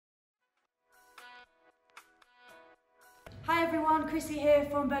Hi everyone, Krisi here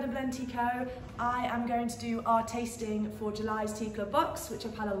from Bird and Blend Tea Co. I am going to do our tasting for July's Tea Club box, which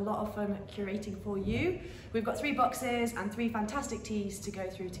I've had a lot of fun curating for you. We've got 3 boxes and 3 fantastic teas to go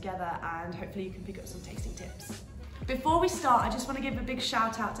through together, and hopefully you can pick up some tasting tips. Before we start, I just want to give a big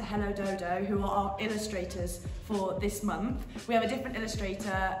shout out to Hello Dodo, who are our illustrators for this month. We have a different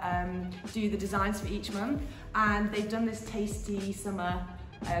illustrator do the designs for each month, and they've done this tasty summer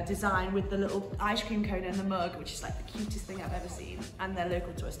design with the little ice cream cone in the mug, which is like the cutest thing I've ever seen, and they're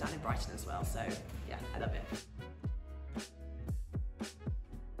local to us down in Brighton as well, so yeah, I love it.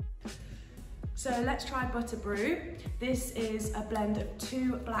 So let's try Butter Brew. This is a blend of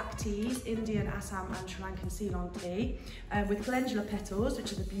 2 black teas, Indian, Assam and Sri Lankan Ceylon tea, with calendula petals,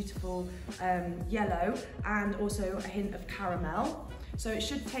 which is a beautiful yellow, and also a hint of caramel. So it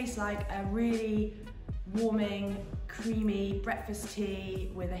should taste like a really warming, creamy breakfast tea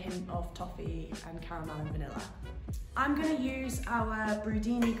with a hint of toffee and caramel and vanilla. I'm going to use our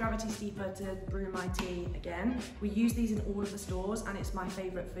Brewdini Gravity Steeper to brew my tea again. We use these in all of the stores, and it's my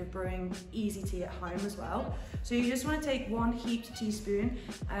favourite for brewing easy tea at home as well. So you just want to take 1 heaped teaspoon,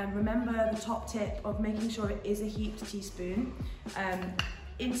 and remember the top tip of making sure it is a heaped teaspoon,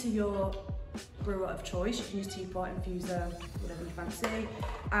 into your brewer of choice. You can use teapot, infuser, whatever you fancy.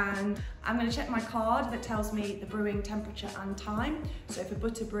 And I'm going to check my card that tells me the brewing temperature and time. So for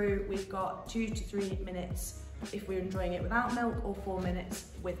Butter Brew, we've got 2 to 3 minutes if we're enjoying it without milk, or 4 minutes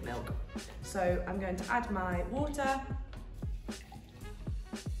with milk. So I'm going to add my water,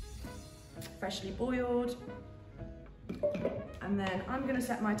 freshly boiled, and then I'm going to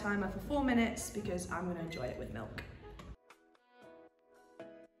set my timer for 4 minutes because I'm going to enjoy it with milk.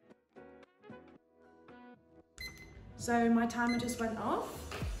 So my timer just went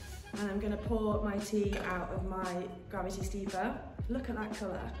off, and I'm going to pour my tea out of my Gravity Steeper. Look at that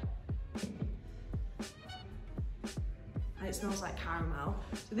colour. And it smells like caramel.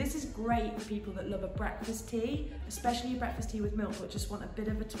 So this is great for people that love a breakfast tea, especially a breakfast tea with milk, but just want a bit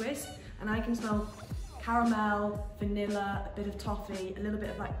of a twist. And I can smell caramel, vanilla, a bit of toffee, a little bit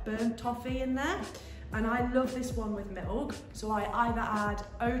of like burnt toffee in there. And I love this one with milk, so I either add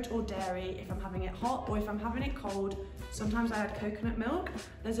oat or dairy if I'm having it hot, or if I'm having it cold, sometimes I add coconut milk.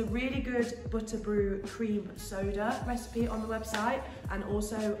 There's a really good Butter Brew cream soda recipe on the website, and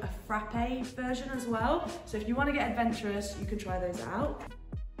also a frappe version as well. So if you want to get adventurous, you can try those out.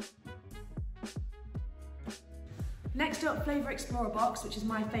 Next up, Flavour Explorer box, which is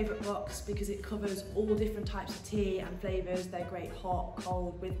my favourite box because it covers all different types of tea and flavours. They're great hot,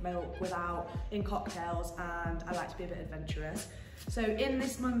 cold, with milk, without, in cocktails, and I like to be a bit adventurous. So in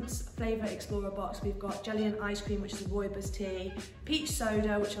this month's Flavour Explorer box, we've got Jelly and Ice Cream, which is a rooibos tea, peach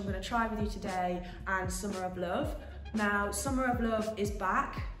soda, which I'm going to try with you today, and Summer of Love. Now, Summer of Love is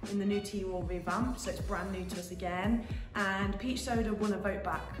back in the new tea wall revamp, so it's brand new to us again. And peach soda won a vote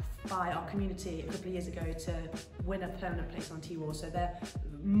back by our community a couple of years ago to win a permanent place on tea wall, so they're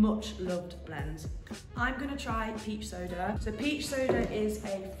much loved blends. I'm going to try peach soda. So peach soda is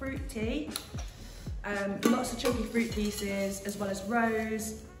a fruit tea, lots of chunky fruit pieces, as well as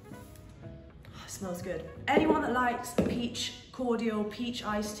rose. Oh, it smells good. Anyone that likes a peach cordial, peach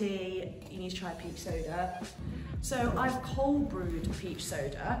iced tea, you need to try peach soda. So I've cold brewed peach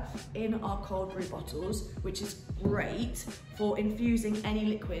soda in our cold brew bottles, which is great for infusing any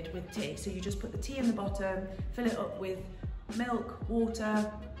liquid with tea. So you just put the tea in the bottom, fill it up with milk,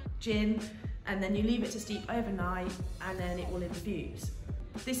 water, gin, and then you leave it to steep overnight, and then it will infuse.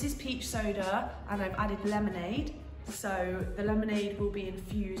 This is peach soda, and I've added lemonade. So the lemonade will be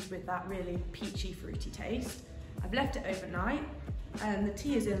infused with that really peachy, fruity taste. I've left it overnight, and the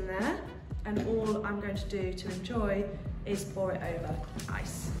tea is in there. And all I'm going to do to enjoy is pour it over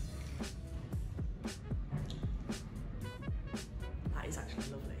ice. That is actually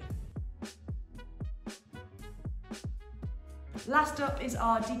lovely. Last up is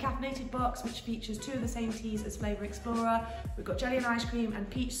our decaffeinated box, which features 2 of the same teas as Flavour Explorer. We've got Jelly and Ice Cream and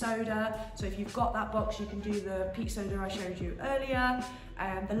peach soda. So if you've got that box, you can do the peach soda I showed you earlier.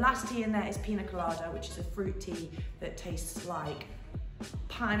 The last tea in there is Pina Colada, which is a fruit tea that tastes like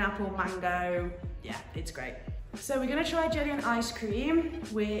pineapple, mango. Yeah, it's great. So we're going to try Jelly and Ice Cream,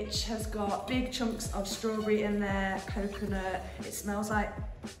 which has got big chunks of strawberry in there, coconut. It smells like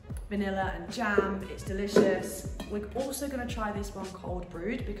vanilla and jam. It's delicious. We're also going to try this one cold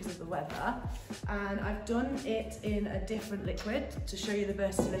brewed because of the weather, and I've done it in a different liquid to show you the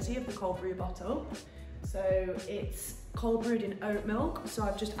versatility of the cold brew bottle. So it's cold brewed in oat milk, so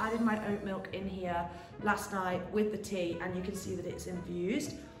I've just added my oat milk in here last night with the tea, and you can see that it's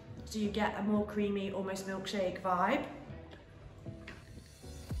infused, so you get a more creamy, almost milkshake vibe.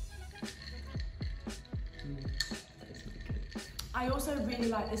 I also really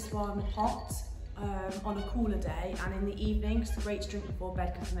like this one hot on a cooler day and in the evening. It's a great drink before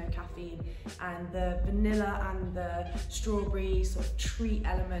bed because there's no caffeine, and the vanilla and the strawberry sort of treat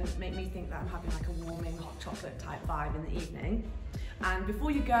element make me think that I'm having like a warming hot chocolate type vibe in the evening. And before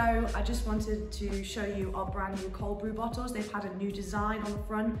you go, I just wanted to show you our brand new cold brew bottles. They've had a new design on the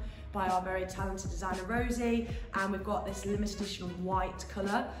front by our very talented designer Rosie, and we've got this limited edition white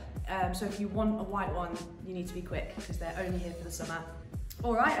colour. So if you want a white one, you need to be quick because they're only here for the summer.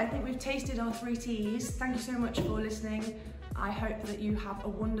 All right, I think we've tasted our 3 teas. Thank you so much for listening. I hope that you have a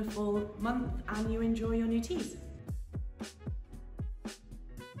wonderful month and you enjoy your new teas.